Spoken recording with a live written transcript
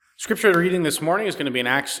Scripture reading this morning is going to be in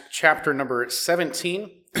Acts chapter number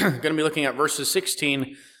 17. Going to be looking at verses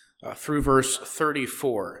 16 through verse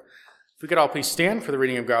 34. If we could all please stand for the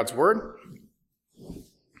reading of God's word.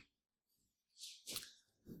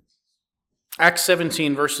 Acts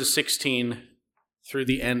 17 verses 16 through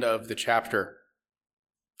the end of the chapter.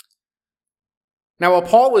 Now while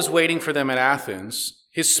Paul was waiting for them at Athens,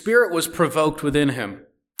 his spirit was provoked within him,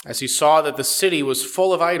 as he saw that the city was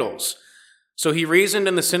full of idols. So he reasoned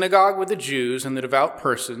in the synagogue with the Jews and the devout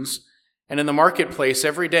persons, and in the marketplace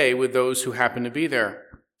every day with those who happened to be there.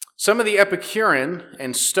 Some of the Epicurean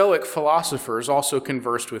and Stoic philosophers also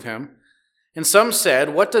conversed with him, and some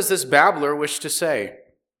said, "What does this babbler wish to say?"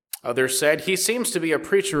 Others said, "He seems to be a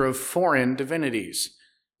preacher of foreign divinities,"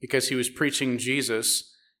 because he was preaching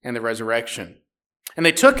Jesus and the resurrection. And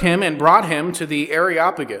they took him and brought him to the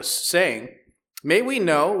Areopagus, saying, "May we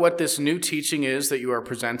know what this new teaching is that you are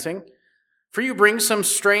presenting? For you bring some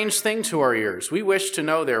strange thing to our ears. We wish to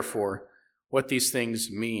know, therefore, what these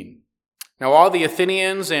things mean." Now all the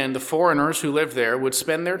Athenians and the foreigners who lived there would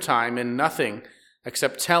spend their time in nothing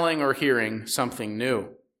except telling or hearing something new.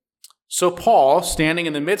 So Paul, standing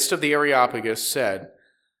in the midst of the Areopagus, said,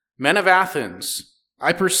 "Men of Athens,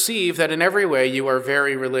 I perceive that in every way you are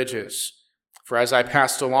very religious. For as I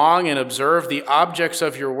passed along and observed the objects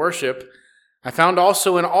of your worship, I found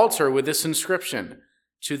also an altar with this inscription,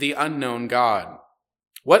 'To the unknown God.'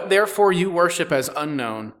 What therefore you worship as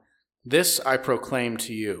unknown, this I proclaim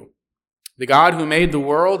to you. The God who made the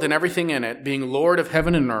world and everything in it, being Lord of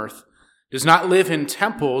heaven and earth, does not live in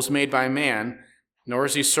temples made by man, nor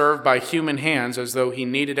is he served by human hands as though he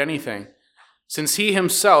needed anything, since he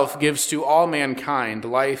himself gives to all mankind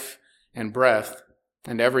life and breath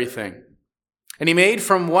and everything. And he made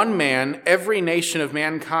from one man every nation of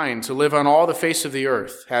mankind to live on all the face of the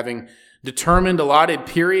earth, having determined allotted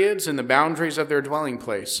periods and the boundaries of their dwelling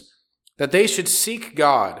place, that they should seek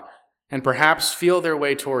God and perhaps feel their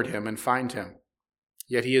way toward him and find him.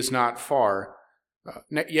 Yet he is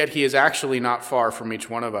actually not far from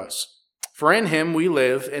each one of us. For in him we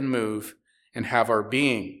live and move and have our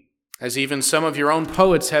being, as even some of your own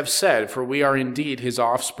poets have said, for we are indeed his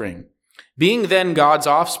offspring. Being then God's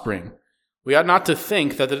offspring, we ought not to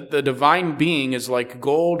think that the divine being is like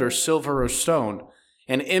gold or silver or stone,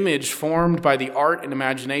 an image formed by the art and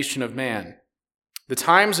imagination of man. The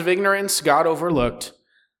times of ignorance God overlooked,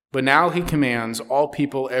 but now he commands all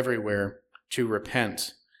people everywhere to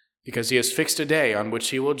repent, because he has fixed a day on which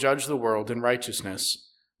he will judge the world in righteousness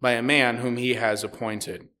by a man whom he has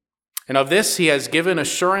appointed. And of this he has given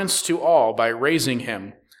assurance to all by raising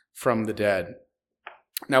him from the dead."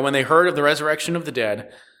 Now when they heard of the resurrection of the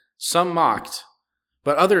dead, some mocked,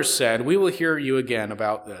 but others said, "We will hear you again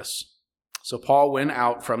about this." So Paul went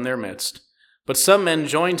out from their midst, but some men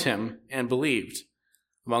joined him and believed,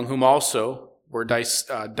 among whom also were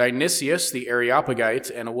Dionysius the Areopagite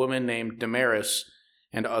and a woman named Damaris,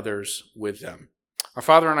 and others with them. Our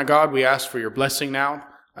Father and our God, we ask for your blessing now.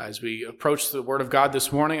 As we approach the word of God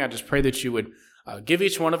this morning, I just pray that you would give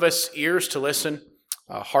each one of us ears to listen,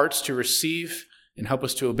 hearts to receive, and help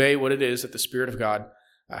us to obey what it is that the Spirit of God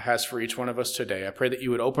has for each one of us today. I pray that you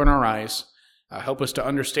would open our eyes, help us to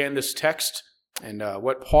understand this text and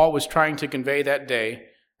what Paul was trying to convey that day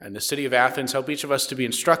in the city of Athens. Help each of us to be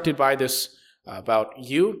instructed by this about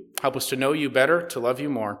you. Help us to know you better, to love you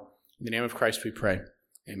more. In the name of Christ we pray.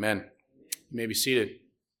 Amen. You may be seated.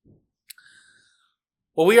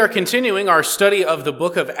 Well, we are continuing our study of the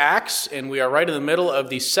book of Acts, and we are right in the middle of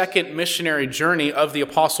the second missionary journey of the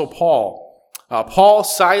Apostle Paul. Paul,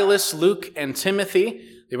 Silas, Luke, and Timothy,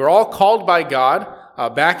 they were all called by God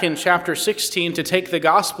back in chapter 16 to take the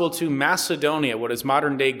gospel to Macedonia, what is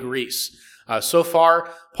modern-day Greece. So far,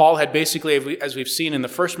 Paul had basically, as we've seen in the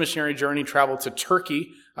first missionary journey, traveled to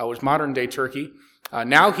Turkey, which is modern-day Turkey.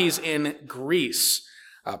 Now he's in Greece,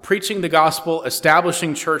 preaching the gospel,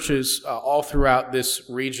 establishing churches all throughout this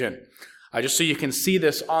region. Just so you can see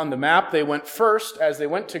this on the map, they went first, as they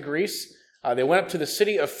went to Greece, they went up to the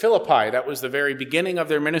city of Philippi. That was the very beginning of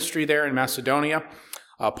their ministry there in Macedonia.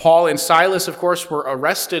 Paul and Silas, of course, were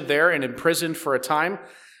arrested there and imprisoned for a time.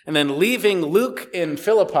 And then leaving Luke in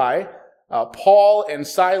Philippi, Paul and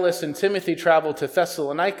Silas and Timothy traveled to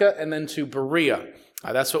Thessalonica and then to Berea.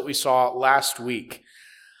 That's what we saw last week.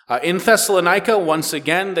 In Thessalonica, once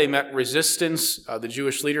again, they met resistance. The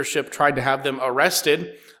Jewish leadership tried to have them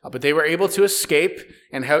arrested, but they were able to escape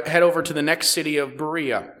and head over to the next city of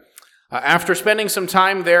Berea. After spending some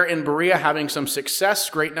time there in Berea, having some success,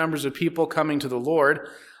 great numbers of people coming to the Lord,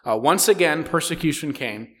 once again, persecution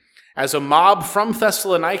came as a mob from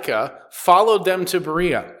Thessalonica followed them to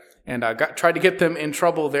Berea and tried to get them in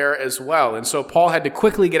trouble there as well. And so Paul had to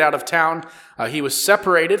quickly get out of town. He was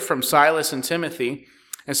separated from Silas and Timothy.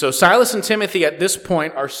 And so Silas and Timothy at this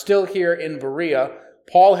point are still here in Berea.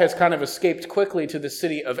 Paul has kind of escaped quickly to the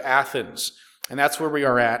city of Athens. And that's where we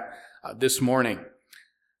are at this morning.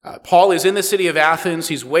 Paul is in the city of Athens.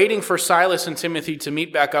 He's waiting for Silas and Timothy to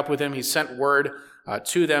meet back up with him. He sent word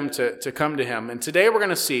to them to come to him. And today we're going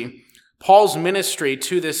to see Paul's ministry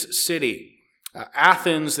to this city,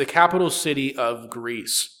 Athens, the capital city of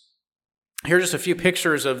Greece. Here are just a few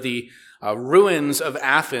pictures of the ruins of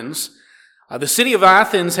Athens. The city of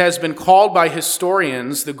Athens has been called by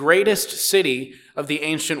historians the greatest city of the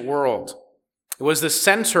ancient world. It was the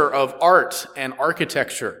center of art and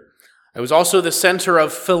architecture. It was also the center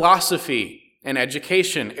of philosophy and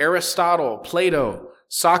education. Aristotle, Plato,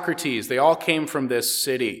 Socrates, they all came from this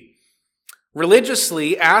city.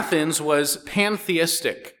 Religiously, Athens was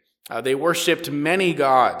pantheistic. They worshipped many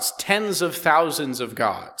gods, tens of thousands of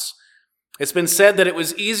gods. It's been said that it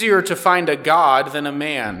was easier to find a god than a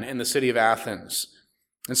man in the city of Athens.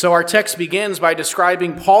 And so our text begins by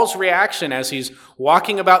describing Paul's reaction as he's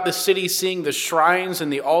walking about the city, seeing the shrines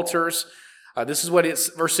and the altars. This is what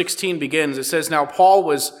verse 16 begins. It says, "Now Paul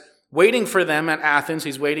was waiting for them at Athens."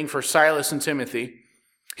 He's waiting for Silas and Timothy.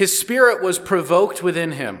 "His spirit was provoked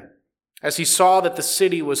within him as he saw that the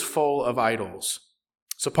city was full of idols."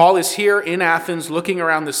 So Paul is here in Athens, looking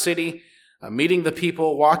around the city, meeting the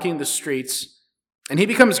people, walking the streets, and he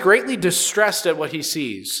becomes greatly distressed at what he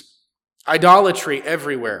sees. Idolatry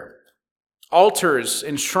everywhere. Altars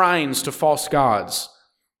and shrines to false gods.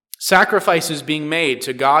 Sacrifices being made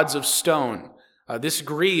to gods of stone. This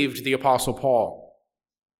grieved the Apostle Paul.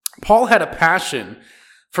 Paul had a passion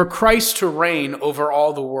for Christ to reign over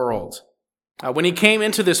all the world. When he came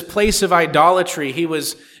into this place of idolatry, he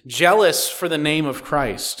was jealous for the name of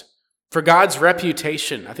Christ, for God's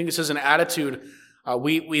reputation. I think this is an attitude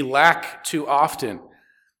we lack too often.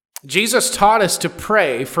 Jesus taught us to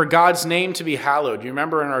pray for God's name to be hallowed. You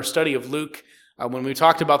remember in our study of Luke, when we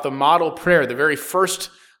talked about the model prayer, the very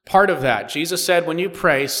first part of that, Jesus said, when you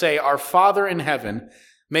pray, say, "Our Father in heaven,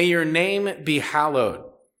 may your name be hallowed."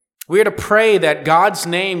 We are to pray that God's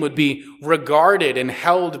name would be regarded and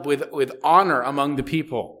held with honor among the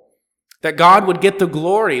people, that God would get the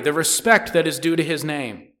glory, the respect that is due to his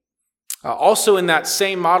name. Also in that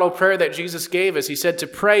same model prayer that Jesus gave us, he said to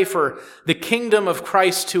pray for the kingdom of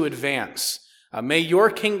Christ to advance. May your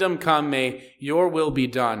kingdom come, may your will be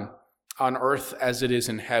done on earth as it is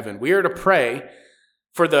in heaven. We are to pray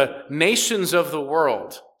for the nations of the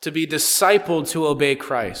world to be discipled to obey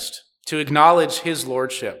Christ, to acknowledge his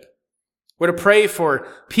lordship. We're to pray for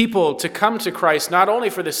people to come to Christ, not only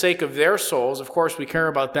for the sake of their souls, of course we care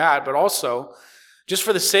about that, but also just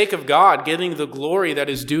for the sake of God, giving the glory that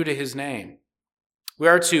is due to his name. We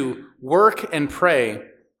are to work and pray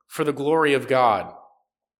for the glory of God.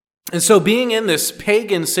 And so being in this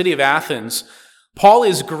pagan city of Athens, Paul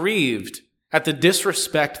is grieved at the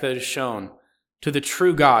disrespect that is shown to the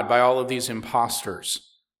true God by all of these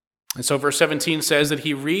impostors. And so verse 17 says that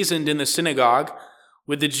he reasoned in the synagogue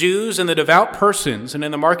with the Jews and the devout persons and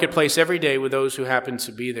in the marketplace every day with those who happened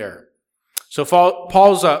to be there. So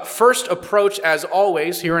Paul's first approach, as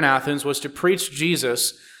always, here in Athens was to preach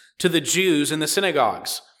Jesus to the Jews in the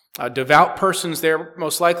synagogues. Devout persons there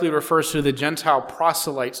most likely refers to the Gentile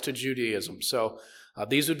proselytes to Judaism. So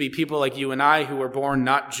these would be people like you and I who were born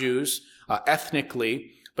not Jews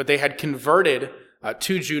ethnically, but they had converted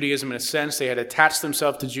to Judaism in a sense. They had attached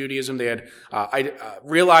themselves to Judaism. They had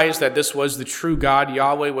realized that this was the true God.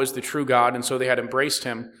 Yahweh was the true God, and so they had embraced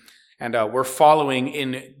him and were following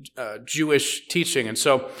in Jewish teaching. And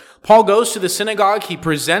so Paul goes to the synagogue. He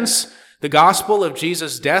presents the gospel of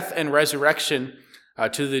Jesus' death and resurrection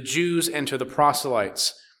to the Jews and to the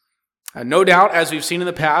proselytes. No doubt, as we've seen in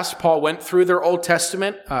the past, Paul went through their Old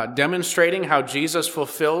Testament, demonstrating how Jesus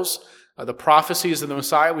fulfills the prophecies of the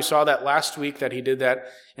Messiah. We saw that last week, that he did that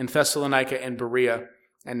in Thessalonica and Berea,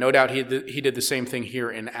 and no doubt he did the same thing here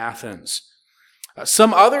in Athens.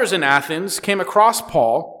 Some others in Athens came across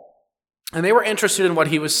Paul, and they were interested in what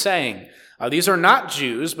he was saying. These are not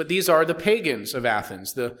Jews, but these are the pagans of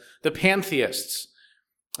Athens, the pantheists.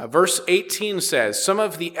 Verse 18 says, "Some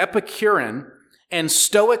of the Epicurean and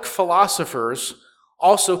Stoic philosophers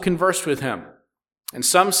also conversed with him. And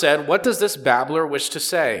some said, 'What does this babbler wish to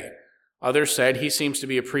say?' Others said, 'He seems to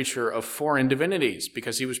be a preacher of foreign divinities,'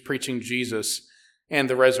 because he was preaching Jesus and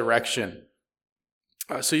the resurrection."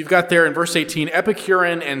 So you've got there in verse 18,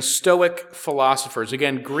 Epicurean and Stoic philosophers.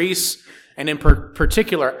 Again, Greece, and in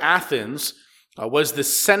particular Athens, was the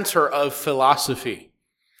center of philosophy.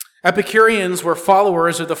 Epicureans were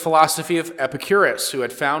followers of the philosophy of Epicurus, who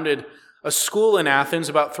had founded a school in Athens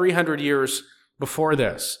about 300 years before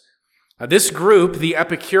this. This group, the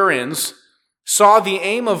Epicureans, saw the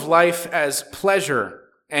aim of life as pleasure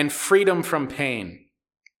and freedom from pain.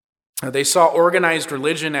 They saw organized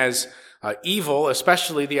religion as evil,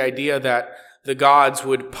 especially the idea that the gods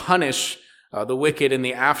would punish the wicked in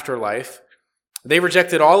the afterlife. They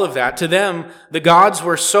rejected all of that. To them, the gods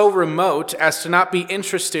were so remote as to not be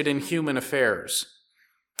interested in human affairs.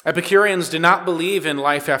 Epicureans did not believe in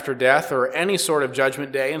life after death or any sort of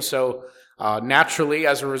judgment day, and so naturally,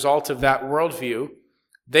 as a result of that worldview,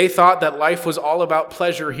 they thought that life was all about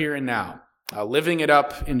pleasure here and now, living it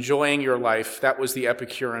up, enjoying your life. That was the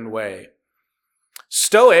Epicurean way.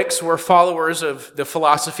 Stoics were followers of the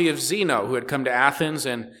philosophy of Zeno, who had come to Athens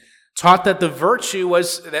and taught that virtue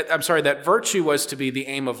was to be the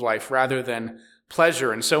aim of life rather than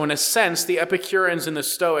pleasure. And so in a sense, the Epicureans and the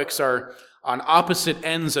Stoics are on opposite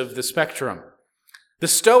ends of the spectrum. The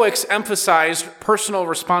Stoics emphasized personal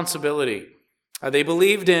responsibility. They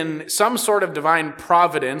believed in some sort of divine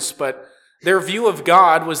providence, but their view of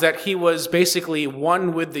God was that he was basically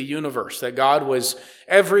one with the universe, that God was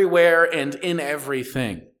everywhere and in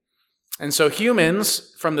everything. And so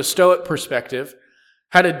humans, from the Stoic perspective,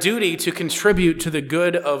 had a duty to contribute to the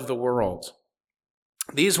good of the world.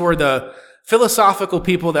 These were the philosophical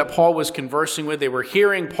people that Paul was conversing with. They were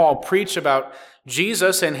hearing Paul preach about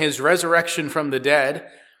Jesus and his resurrection from the dead.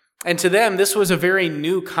 And to them, this was a very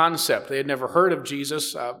new concept. They had never heard of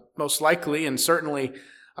Jesus, most likely, and certainly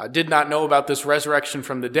did not know about this resurrection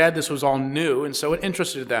from the dead. This was all new, and so it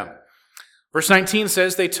interested them. Verse 19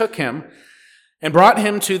 says, they took him and brought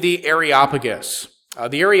him to the Areopagus.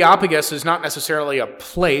 The Areopagus is not necessarily a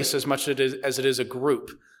place as much as it is a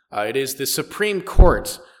group. It is the Supreme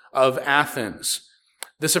Court of Athens.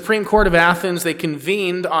 The Supreme Court of Athens, they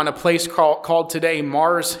convened on a place called today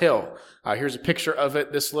Mars Hill. Here's a picture of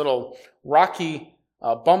it, this little rocky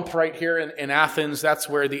bump right here in Athens. That's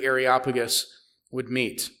where the Areopagus would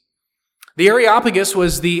meet. The Areopagus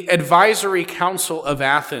was the advisory council of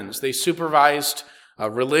Athens. They supervised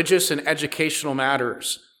religious and educational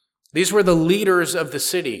matters. These were the leaders of the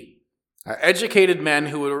city, educated men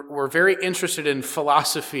who were very interested in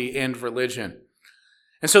philosophy and religion.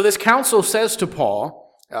 And so this council says to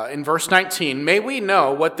Paul in verse 19, "May we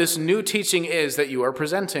know what this new teaching is that you are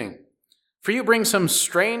presenting. For you bring some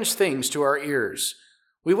strange things to our ears.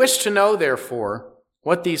 We wish to know, therefore,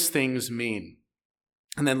 what these things mean."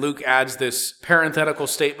 And then Luke adds this parenthetical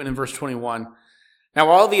statement in verse 21. "Now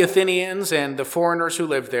all the Athenians and the foreigners who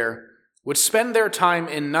lived there would spend their time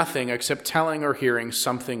in nothing except telling or hearing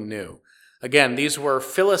something new." Again, these were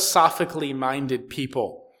philosophically minded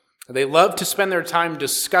people. They loved to spend their time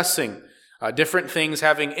discussing different things,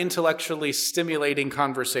 having intellectually stimulating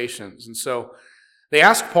conversations. And so they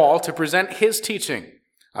asked Paul to present his teaching,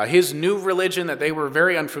 his new religion that they were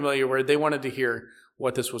very unfamiliar with. They wanted to hear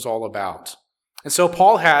what this was all about. And so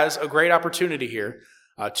Paul has a great opportunity here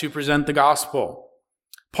to present the gospel.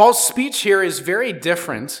 Paul's speech here is very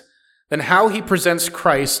different than how he presents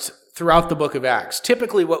Christ throughout the book of Acts.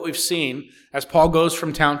 Typically what we've seen as Paul goes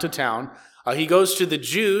from town to town, he goes to the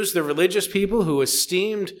Jews, the religious people who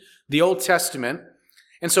esteemed the Old Testament.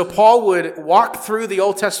 And so Paul would walk through the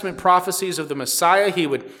Old Testament prophecies of the Messiah. He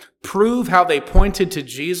would prove how they pointed to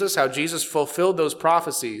Jesus, how Jesus fulfilled those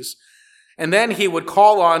prophecies. And then he would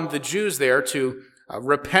call on the Jews there to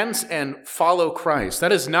repent and follow Christ.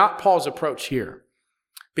 That is not Paul's approach here,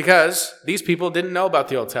 because these people didn't know about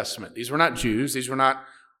the Old Testament. These were not Jews. These were not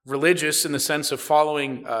religious in the sense of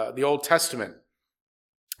following the Old Testament.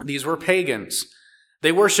 These were pagans.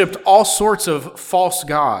 They worshipped all sorts of false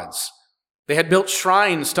gods. They had built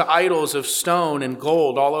shrines to idols of stone and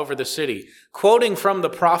gold all over the city. Quoting from the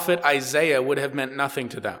prophet Isaiah would have meant nothing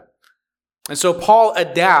to them. And so Paul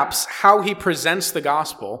adapts how he presents the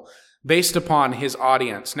gospel based upon his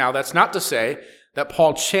audience. Now, that's not to say that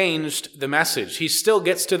Paul changed the message. He still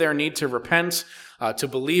gets to their need to repent, to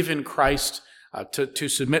believe in Christ, to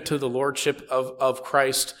submit to the lordship of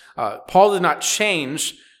Christ. Paul did not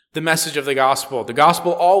change the message of the gospel. The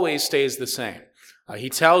gospel always stays the same. He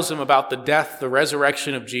tells them about the death, the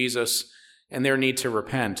resurrection of Jesus, and their need to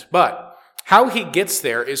repent. But how he gets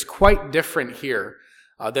there is quite different here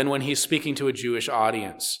than when he's speaking to a Jewish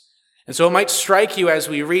audience. And so it might strike you as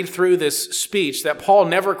we read through this speech that Paul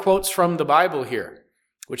never quotes from the Bible here,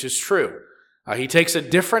 which is true. He takes a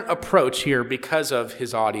different approach here because of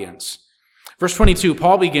his audience. Verse 22,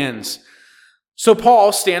 Paul begins, "So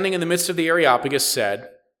Paul, standing in the midst of the Areopagus, said,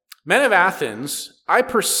 'Men of Athens, I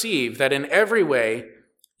perceive that in every way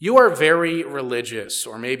you are very religious,'"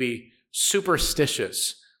 or maybe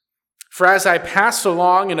superstitious. For as I passed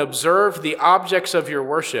along and observed the objects of your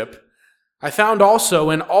worship, I found also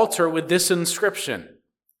an altar with this inscription,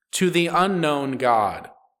 To the unknown God.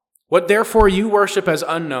 What therefore you worship as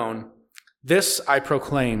unknown, this I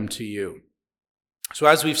proclaim to you." So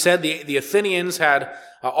as we've said, the Athenians had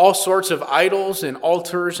all sorts of idols and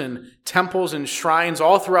altars and temples and shrines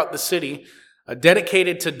all throughout the city,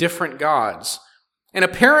 dedicated to different gods. And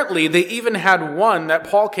apparently they even had one that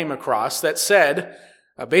Paul came across that said,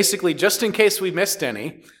 basically, just in case we missed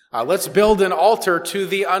any, let's build an altar to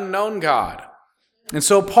the unknown God. And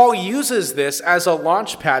so Paul uses this as a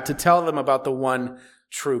launch pad to tell them about the one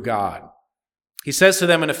true God. He says to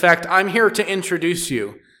them, in effect, "I'm here to introduce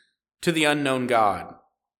you to the unknown God.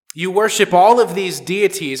 You worship all of these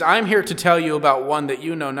deities. I'm here to tell you about one that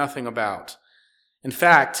you know nothing about. In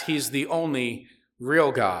fact, he's the only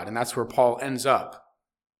real God." And that's where Paul ends up.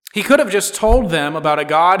 He could have just told them about a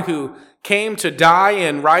God who came to die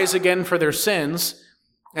and rise again for their sins,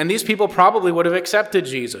 and these people probably would have accepted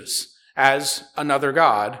Jesus as another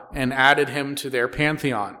God and added him to their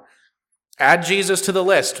pantheon. Add Jesus to the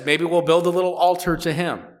list. Maybe we'll build a little altar to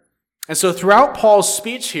him. And so throughout Paul's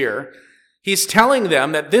speech here, he's telling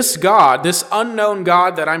them that this God, this unknown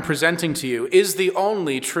God that I'm presenting to you, is the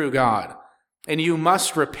only true God, and you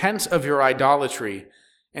must repent of your idolatry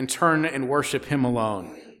and turn and worship him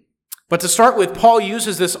alone. But to start with, Paul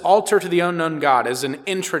uses this altar to the unknown God as an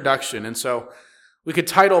introduction. And so we could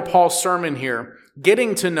title Paul's sermon here,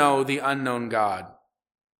 Getting to Know the Unknown God.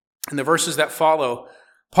 In the verses that follow,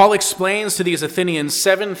 Paul explains to these Athenians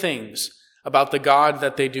 7 things about the God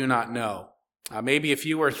that they do not know. Maybe if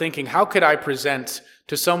you were thinking, how could I present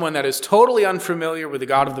to someone that is totally unfamiliar with the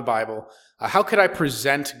God of the Bible, how could I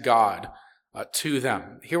present God to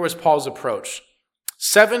them? Here was Paul's approach.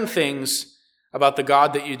 7 things about the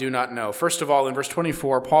God that you do not know. First of all, in verse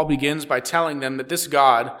 24, Paul begins by telling them that this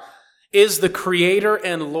God is the creator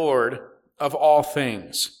and Lord of all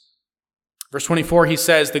things. Verse 24, he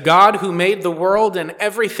says, "The God who made the world and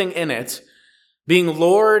everything in it, being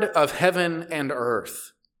Lord of heaven and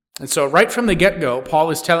earth." And so right from the get-go, Paul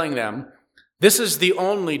is telling them, this is the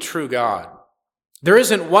only true God. There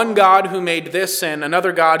isn't one God who made this and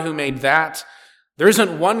another God who made that. There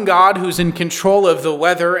isn't one God who's in control of the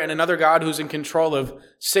weather and another God who's in control of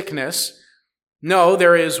sickness. No,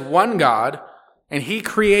 there is one God, and he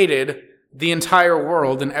created the entire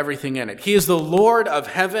world and everything in it. He is the Lord of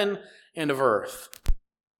heaven and of earth.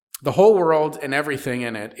 The whole world and everything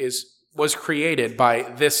in it was created by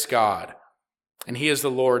this God, and he is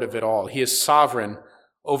the Lord of it all. He is sovereign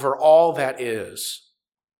over all that is.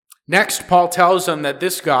 Next, Paul tells them that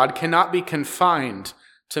this God cannot be confined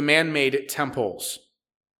to man-made temples.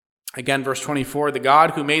 Again, verse 24, "The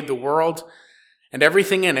God who made the world and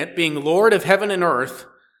everything in it, being Lord of heaven and earth,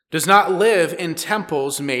 does not live in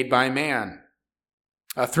temples made by man."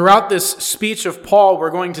 Throughout this speech of Paul, we're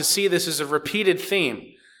going to see this as a repeated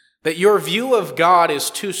theme, that your view of God is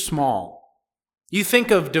too small. You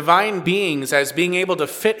think of divine beings as being able to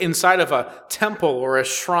fit inside of a temple or a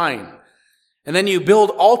shrine, and then you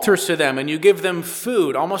build altars to them and you give them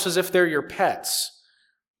food, almost as if they're your pets.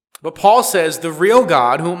 But Paul says the real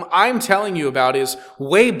God, whom I'm telling you about, is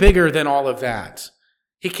way bigger than all of that.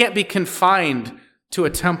 He can't be confined to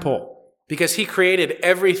a temple because he created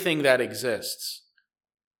everything that exists.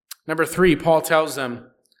 Number 3, Paul tells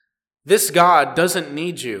them, this God doesn't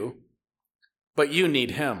need you, but you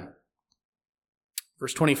need him.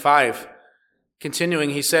 Verse 25,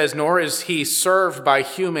 continuing, he says, "Nor is he served by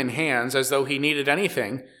human hands as though he needed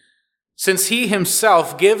anything, since he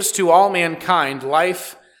himself gives to all mankind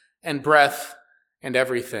life and breath and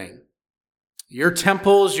everything." Your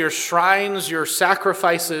temples, your shrines, your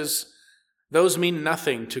sacrifices, those mean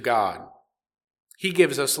nothing to God. He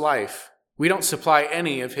gives us life. We don't supply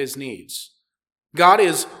any of his needs. God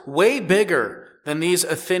is way bigger than these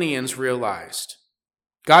Athenians realized.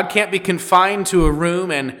 God can't be confined to a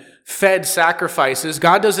room and fed sacrifices.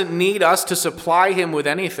 God doesn't need us to supply him with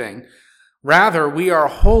anything. Rather, we are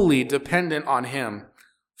wholly dependent on him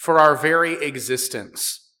for our very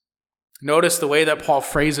existence. Notice the way that Paul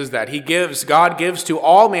phrases that. God gives to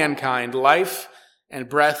all mankind life and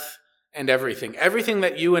breath and everything. Everything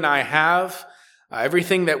that you and I have,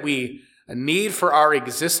 everything that we need for our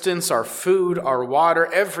existence, our food, our water,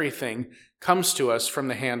 everything comes to us from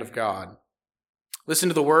the hand of God. Listen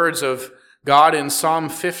to the words of God in Psalm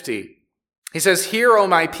 50. He says, "Hear, O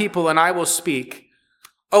my people, and I will speak.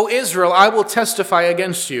 O Israel, I will testify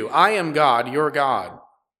against you. I am God, your God.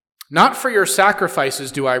 Not for your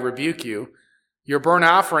sacrifices do I rebuke you. Your burnt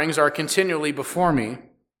offerings are continually before me.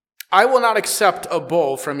 I will not accept a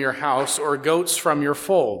bull from your house or goats from your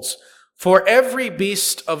folds, For every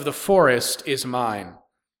beast of the forest is mine,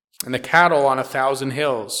 and the cattle on 1,000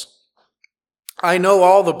 hills. I know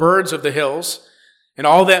all the birds of the hills, and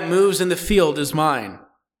all that moves in the field is mine.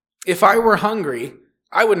 If I were hungry,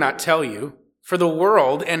 I would not tell you, for the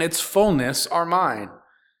world and its fullness are mine.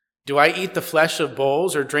 Do I eat the flesh of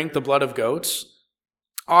bulls or drink the blood of goats?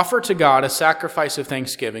 Offer to God a sacrifice of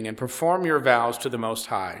thanksgiving and perform your vows to the Most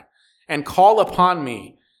High, and call upon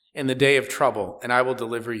me in the day of trouble, and I will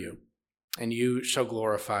deliver you, and you shall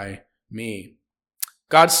glorify me.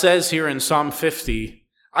 God says here in Psalm 50,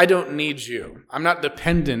 I don't need you. I'm not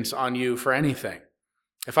dependent on you for anything.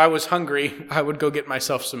 If I was hungry, I would go get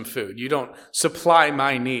myself some food. You don't supply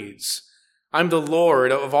my needs. I'm the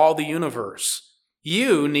Lord of all the universe.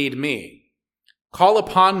 You need me. Call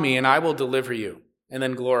upon me and I will deliver you, and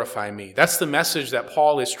then glorify me. That's the message that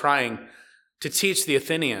Paul is trying to teach the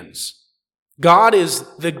Athenians. God is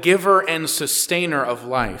the giver and sustainer of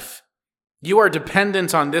life. You are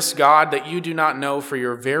dependent on this God that you do not know for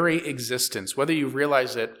your very existence, whether you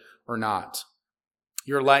realize it or not.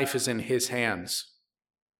 Your life is in his hands.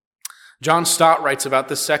 John Stott writes about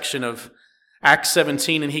this section of Acts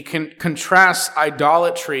 17, and he contrasts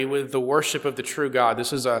idolatry with the worship of the true God.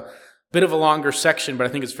 This is a bit of a longer section, but I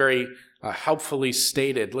think it's very helpfully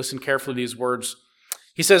stated. Listen carefully to these words.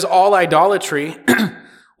 He says, all idolatry,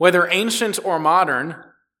 whether ancient or modern,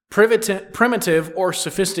 primitive or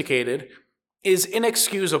sophisticated, is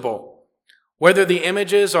inexcusable. Whether the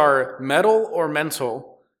images are metal or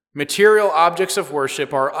mental, material objects of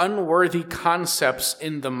worship are unworthy concepts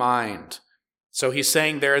in the mind. So he's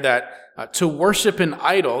saying there that to worship an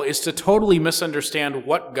idol is to totally misunderstand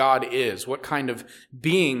what God is, what kind of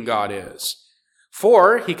being God is.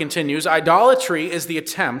 For, he continues, idolatry is the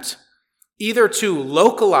attempt either to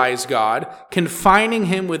localize God, confining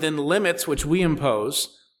him within limits which we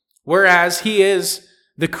impose, whereas he is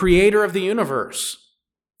the creator of the universe.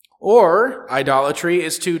 Or idolatry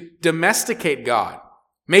is to domesticate God,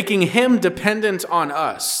 making him dependent on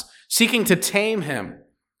us, seeking to tame him,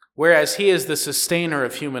 whereas he is the sustainer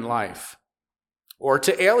of human life. Or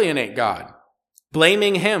to alienate God,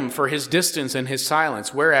 blaming him for his distance and his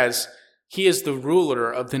silence, whereas he is the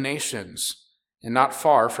ruler of the nations and not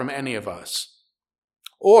far from any of us.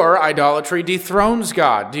 Or idolatry dethrones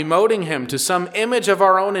God, demoting him to some image of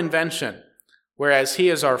our own invention, whereas he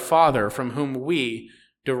is our Father from whom we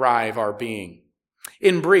derive our being.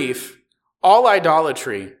 In brief, all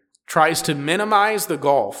idolatry tries to minimize the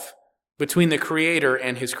gulf between the Creator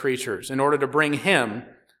and his creatures in order to bring him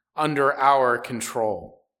under our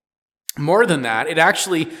control. More than that, it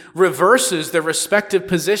actually reverses the respective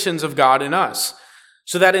positions of God and us,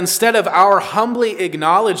 so that instead of our humbly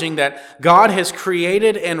acknowledging that God has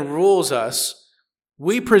created and rules us,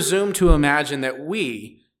 we presume to imagine that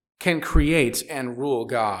we can create and rule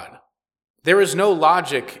God. There is no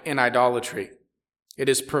logic in idolatry. It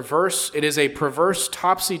is perverse. It is a perverse,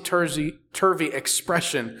 topsy-turvy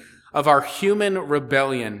expression of our human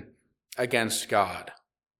rebellion against God.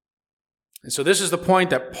 And so this is the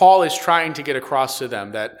point that Paul is trying to get across to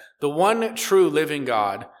them, that the one true living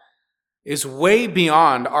God is way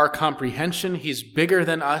beyond our comprehension. He's bigger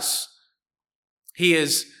than us. He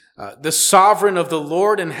is the sovereign of the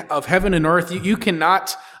Lord and of heaven and earth. You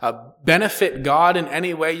cannot benefit God in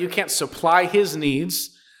any way. You can't supply his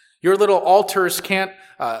needs. Your little altars can't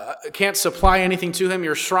supply anything to him.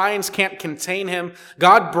 Your shrines can't contain him.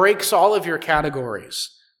 God breaks all of your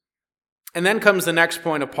categories. And then comes the next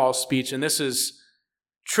point of Paul's speech, and this is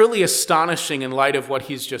truly astonishing in light of what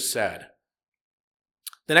he's just said.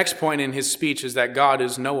 The next point in his speech is that God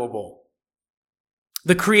is knowable.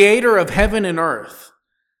 The creator of heaven and earth,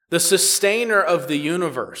 the sustainer of the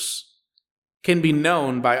universe, can be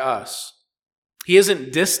known by us. He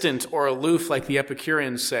isn't distant or aloof like the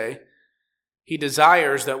Epicureans say. He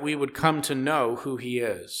desires that we would come to know who he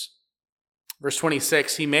is. Verse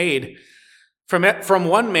 26, he made from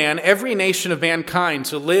one man every nation of mankind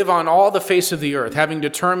to live on all the face of the earth, having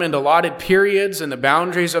determined allotted periods and the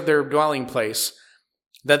boundaries of their dwelling place,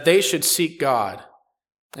 that they should seek God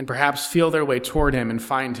and perhaps feel their way toward him and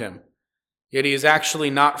find him. Yet he is actually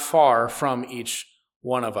not far from each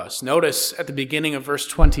one of us. Notice at the beginning of verse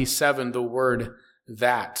 27 the word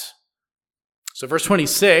that. So verse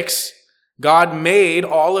 26, God made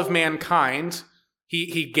all of mankind.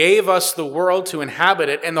 He gave us the world to inhabit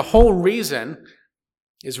it, and the whole reason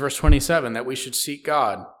is verse 27, that we should seek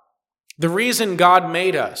God. The reason God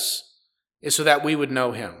made us is so that we would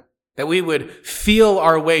know him, that we would feel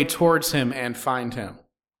our way towards him and find him.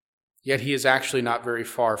 Yet he is actually not very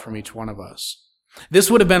far from each one of us. This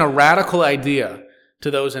would have been a radical idea to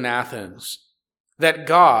those in Athens, that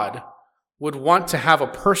God would want to have a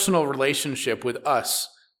personal relationship with us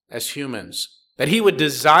as humans, that he would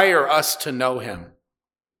desire us to know him.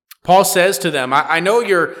 Paul says to them, I know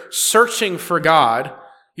you're searching for God.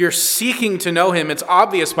 You're seeking to know him. It's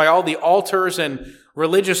obvious by all the altars and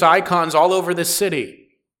religious icons all over the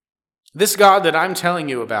city. This God that I'm telling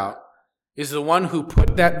you about is the one who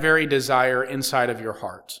put that very desire inside of your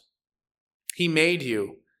heart. He made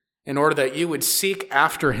you in order that you would seek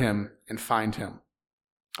after him and find him.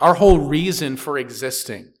 Our whole reason for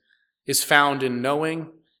existing is found in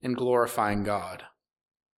knowing and glorifying God.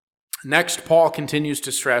 Next, Paul continues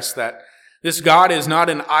to stress that this God is not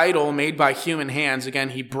an idol made by human hands. Again,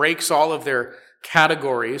 he breaks all of their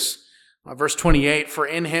categories. Verse 28, for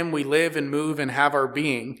in him we live and move and have our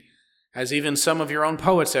being, as even some of your own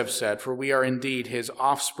poets have said, for we are indeed his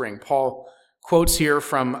offspring. Paul quotes here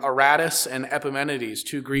from Aratus and Epimenides,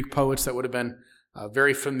 two Greek poets that would have been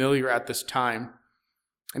very familiar at this time.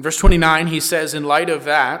 In verse 29, he says, in light of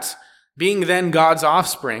that, being then God's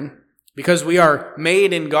offspring, because we are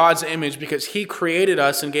made in God's image, because he created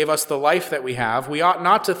us and gave us the life that we have, we ought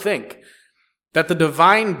not to think that the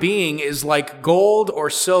divine being is like gold or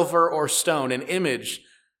silver or stone, an image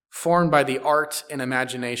formed by the art and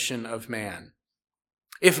imagination of man.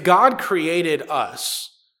 If God created us,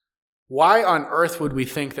 why on earth would we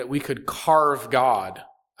think that we could carve God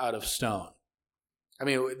out of stone? I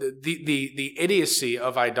mean, the idiocy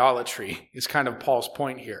of idolatry is kind of Paul's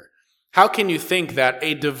point here. How can you think that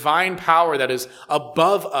a divine power that is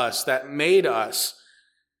above us, that made us,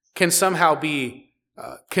 can somehow be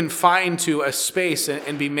confined to a space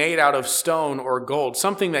and be made out of stone or gold?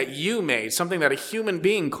 Something that you made, something that a human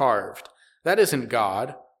being carved. That isn't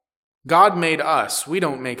God. God made us. We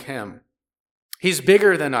don't make him. He's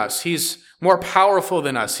bigger than us. He's more powerful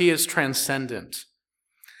than us. He is transcendent.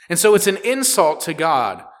 And so it's an insult to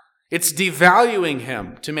God. It's devaluing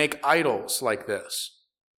him to make idols like this.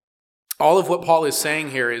 All of what Paul is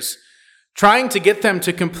saying here is trying to get them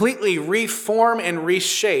to completely reform and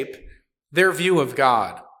reshape their view of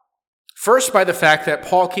God. First, by the fact that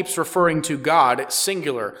Paul keeps referring to God,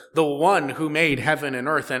 singular, the one who made heaven and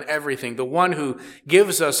earth and everything, the one who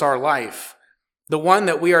gives us our life, the one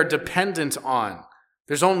that we are dependent on.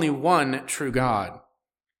 There's only one true God.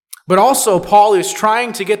 But also, Paul is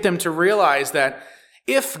trying to get them to realize that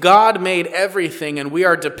if God made everything and we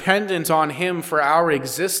are dependent on him for our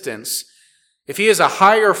existence, if he is a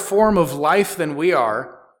higher form of life than we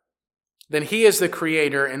are, then he is the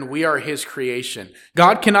creator and we are his creation.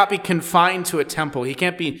 God cannot be confined to a temple. He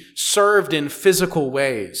can't be served in physical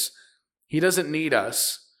ways. He doesn't need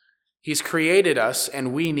us. He's created us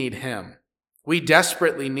and we need him. We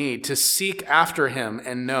desperately need to seek after him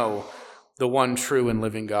and know the one true and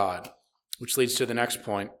living God, which leads to the next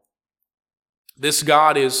point. This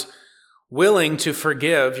God is willing to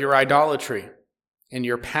forgive your idolatry and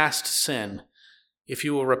your past sin if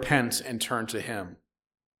you will repent and turn to him.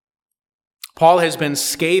 Paul has been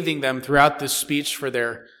scathing them throughout this speech for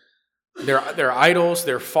their idols,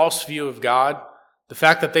 their false view of God, the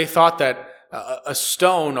fact that they thought that a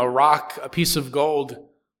stone, a rock, a piece of gold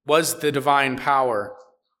was the divine power.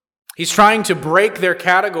 He's trying to break their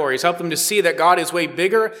categories, help them to see that God is way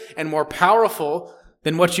bigger and more powerful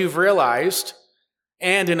than what you've realized.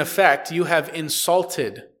 And in effect, you have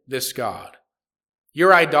insulted this God.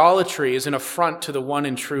 Your idolatry is an affront to the one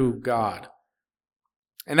and true God.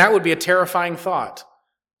 And that would be a terrifying thought,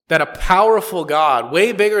 that a powerful God,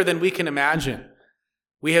 way bigger than we can imagine,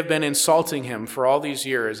 we have been insulting him for all these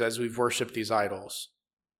years as we've worshiped these idols.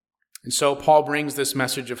 And so Paul brings this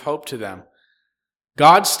message of hope to them.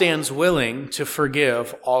 God stands willing to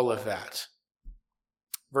forgive all of that.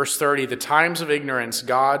 Verse 30, the times of ignorance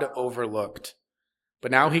God overlooked,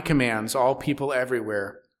 but now he commands all people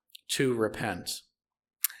everywhere to repent.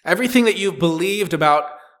 Everything that you've believed about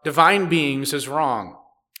divine beings is wrong.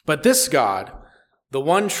 But this God, the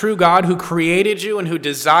one true God who created you and who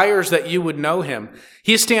desires that you would know him,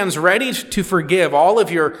 he stands ready to forgive all of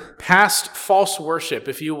your past false worship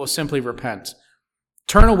if you will simply repent.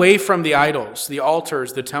 Turn away from the idols, the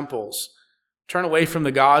altars, the temples. Turn away from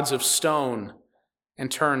the gods of stone and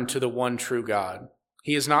turn to the one true God.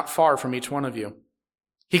 He is not far from each one of you.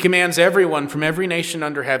 He commands everyone from every nation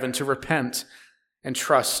under heaven to repent and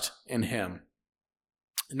trust in him.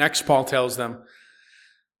 Next, Paul tells them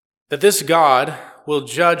that this God will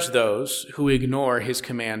judge those who ignore his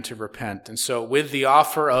command to repent. And so with the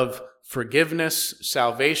offer of forgiveness,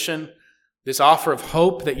 salvation, this offer of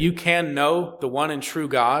hope that you can know the one and true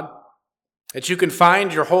God, that you can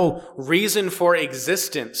find your whole reason for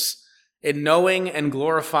existence in knowing and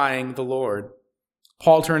glorifying the Lord,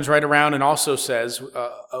 Paul turns right around and also says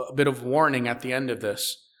a bit of warning at the end of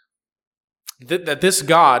this. that this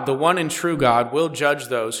God, the one and true God, will judge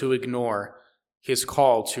those who ignore his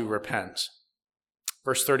call to repent.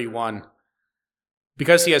 Verse 31,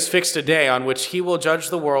 because he has fixed a day on which he will judge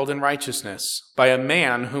the world in righteousness by a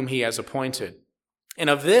man whom he has appointed. And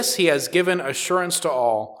of this he has given assurance to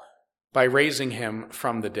all by raising him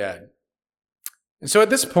from the dead. And so at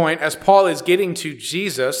this point, as Paul is getting to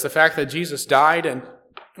Jesus, the fact that Jesus died and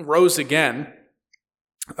rose again,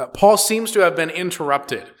 Paul seems to have been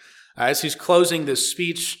interrupted. As he's closing this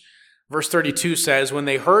speech, verse 32 says, when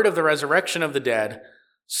they heard of the resurrection of the dead,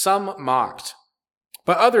 some mocked.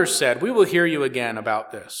 But others said, we will hear you again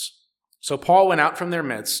about this. So Paul went out from their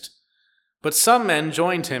midst, but some men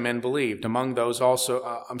joined him and believed, among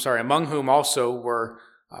whom also were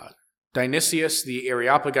Dionysius the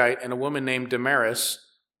Areopagite and a woman named Damaris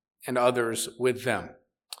and others with them.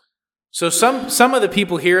 So some of the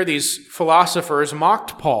people here, these philosophers,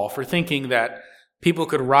 mocked Paul for thinking that people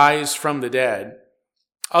could rise from the dead.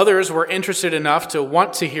 Others were interested enough to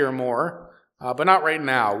want to hear more, but not right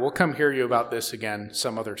now. We'll come hear you about this again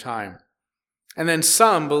some other time. And then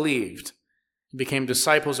some believed and became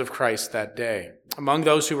disciples of Christ that day. Among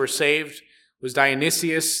those who were saved was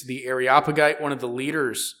Dionysius the Areopagite, one of the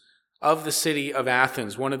leaders of the city of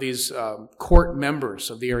Athens, one of these court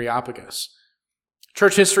members of the Areopagus.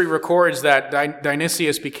 Church history records that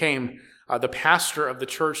Dionysius became the pastor of the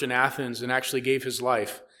church in Athens and actually gave his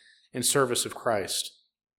life in service of Christ.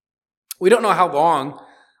 We don't know how long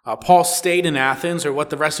Paul stayed in Athens or what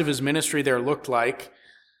the rest of his ministry there looked like,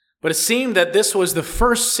 but it seemed that this was the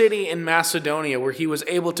first city in Macedonia where he was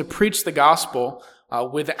able to preach the gospel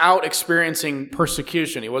without experiencing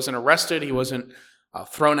persecution. He wasn't arrested, he wasn't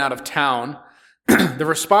thrown out of town. The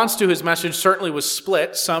response to his message certainly was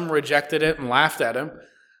split. Some rejected it and laughed at him.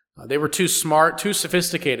 They were too smart, too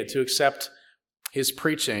sophisticated to accept his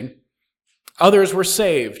preaching. Others were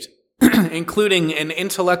saved, including an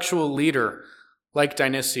intellectual leader like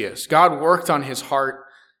Dionysius. God worked on his heart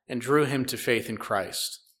and drew him to faith in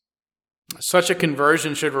Christ. Such a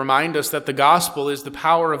conversion should remind us that the gospel is the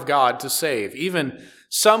power of God to save, even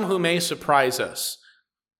some who may surprise us.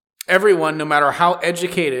 Everyone, no matter how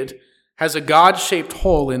educated, has a God-shaped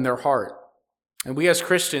hole in their heart. And we as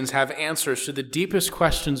Christians have answers to the deepest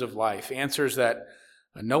questions of life, answers that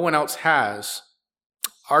no one else has.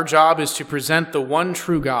 Our job is to present the one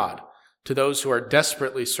true God to those who are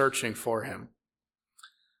desperately searching for him.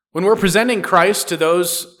 When we're presenting Christ to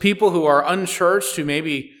those people who are unchurched, who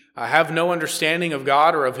maybe have no understanding of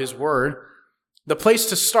God or of his word, the place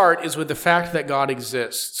to start is with the fact that God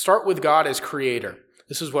exists. Start with God as creator.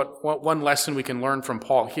 This is what one lesson we can learn from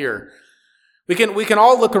Paul here. We can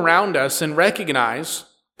all look around us and recognize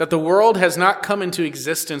that the world has not come into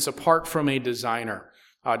existence apart from a designer.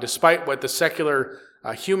 Despite what the secular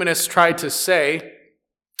humanists tried to say,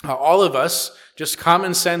 all of us, just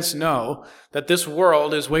common sense, know that this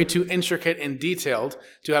world is way too intricate and detailed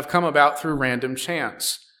to have come about through random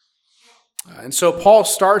chance. And so Paul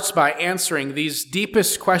starts by answering these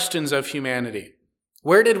deepest questions of humanity.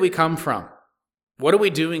 Where did we come from? What are we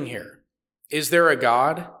doing here? Is there a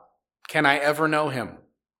God? Can I ever know him?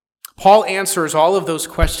 Paul answers all of those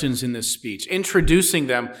questions in this speech, introducing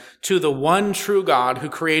them to the one true God who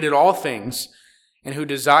created all things and who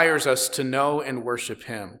desires us to know and worship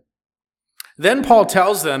him. Then Paul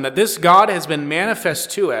tells them that this God has been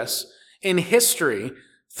manifest to us in history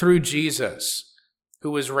through Jesus,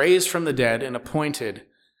 who was raised from the dead and appointed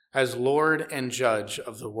as Lord and Judge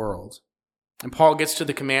of the world. And Paul gets to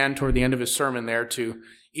the command toward the end of his sermon there to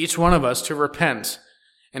each one of us to repent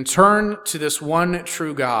and turn to this one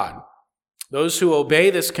true God. Those who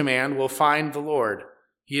obey this command will find the Lord.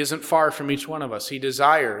 He isn't far from each one of us. He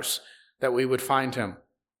desires that we would find him.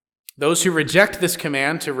 Those who reject this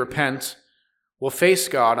command to repent will face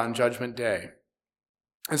God on Judgment Day.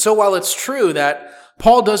 And so while it's true that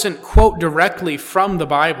Paul doesn't quote directly from the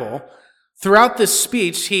Bible, throughout this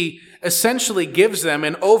speech, he essentially gives them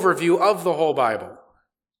an overview of the whole Bible.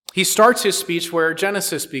 He starts his speech where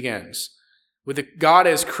Genesis begins, with God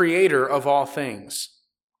as creator of all things.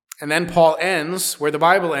 And then Paul ends where the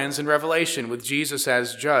Bible ends in Revelation, with Jesus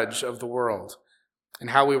as judge of the world and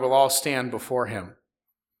how we will all stand before him.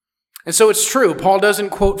 And so it's true, Paul doesn't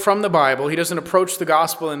quote from the Bible. He doesn't approach the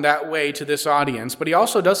gospel in that way to this audience, but he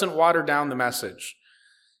also doesn't water down the message.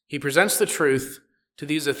 He presents the truth to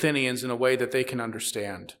these Athenians in a way that they can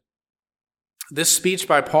understand. This speech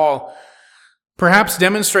by Paul perhaps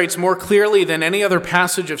demonstrates more clearly than any other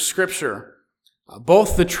passage of Scripture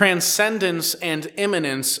both the transcendence and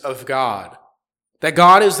immanence of God. That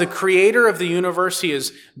God is the creator of the universe. He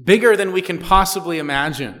is bigger than we can possibly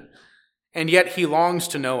imagine, and yet he longs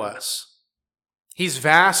to know us. He's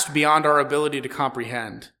vast beyond our ability to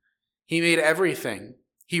comprehend. He made everything.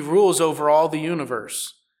 He rules over all the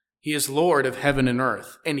universe. He is Lord of heaven and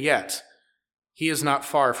earth, and yet he is not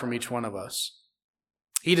far from each one of us.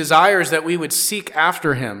 He desires that we would seek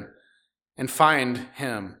after him and find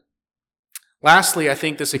him. Lastly, I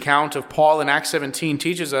think this account of Paul in Acts 17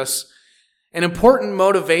 teaches us an important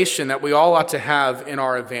motivation that we all ought to have in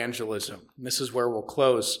our evangelism. And this is where we'll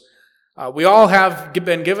close. We all have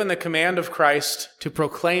been given the command of Christ to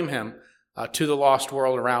proclaim him to the lost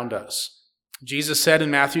world around us. Jesus said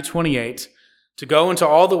in Matthew 28, to go into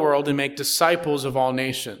all the world and make disciples of all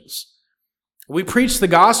nations. We preach the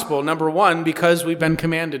gospel, number one, because we've been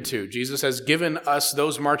commanded to. Jesus has given us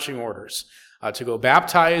those marching orders to go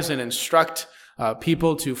baptize and instruct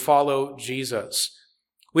people to follow Jesus.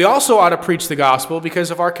 We also ought to preach the gospel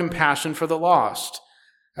because of our compassion for the lost.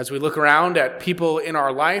 As we look around at people in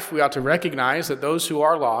our life, we ought to recognize that those who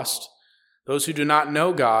are lost, those who do not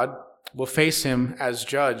know God, will face him as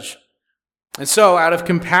judge. And so, out of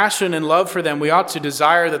compassion and love for them, we ought to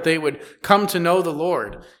desire that they would come to know the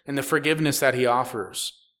Lord and the forgiveness that he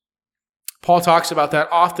offers. Paul talks about that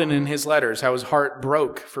often in his letters, how his heart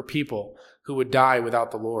broke for people who would die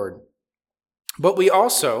without the Lord. But we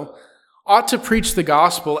also ought to preach the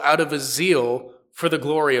gospel out of a zeal for the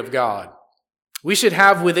glory of God. We should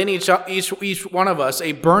have within each one of us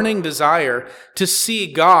a burning desire to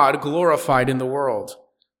see God glorified in the world.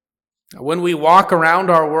 When we walk around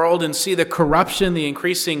our world and see the corruption, the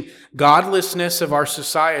increasing godlessness of our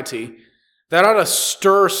society, that ought to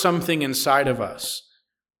stir something inside of us,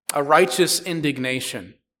 a righteous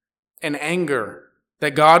indignation, an anger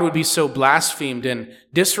that God would be so blasphemed and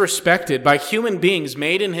disrespected by human beings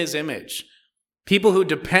made in his image, people who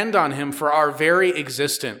depend on him for our very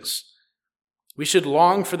existence. We should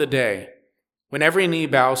long for the day when every knee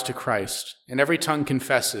bows to Christ and every tongue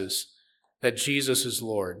confesses that Jesus is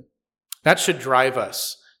Lord. That should drive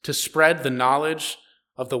us to spread the knowledge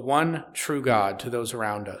of the one true God to those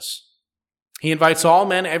around us. He invites all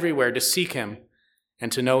men everywhere to seek him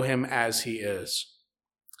and to know him as he is.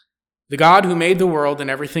 The God who made the world and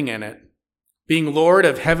everything in it, being Lord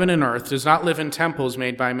of heaven and earth, does not live in temples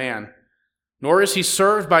made by man, nor is he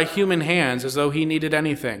served by human hands as though he needed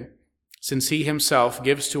anything, since he himself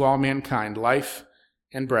gives to all mankind life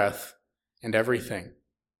and breath and everything.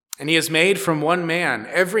 And he has made from one man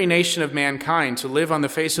every nation of mankind to live on the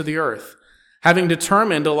face of the earth, having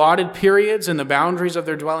determined allotted periods and the boundaries of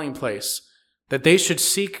their dwelling place, that they should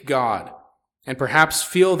seek God and perhaps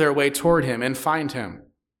feel their way toward him and find him.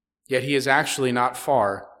 Yet he is actually not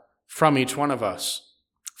far from each one of us.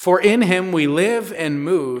 For in him we live and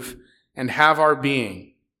move and have our being,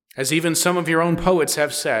 as even some of your own poets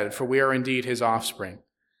have said, for we are indeed his offspring.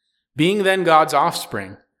 Being then God's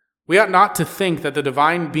offspring, we ought not to think that the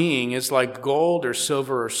divine being is like gold or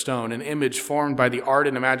silver or stone, an image formed by the art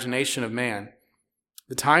and imagination of man.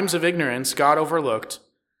 The times of ignorance God overlooked,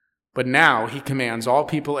 but now he commands all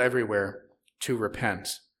people everywhere to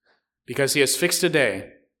repent, because he has fixed a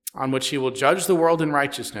day on which he will judge the world in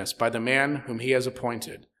righteousness by the man whom he has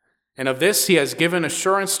appointed. And of this he has given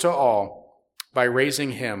assurance to all by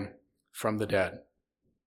raising him from the dead.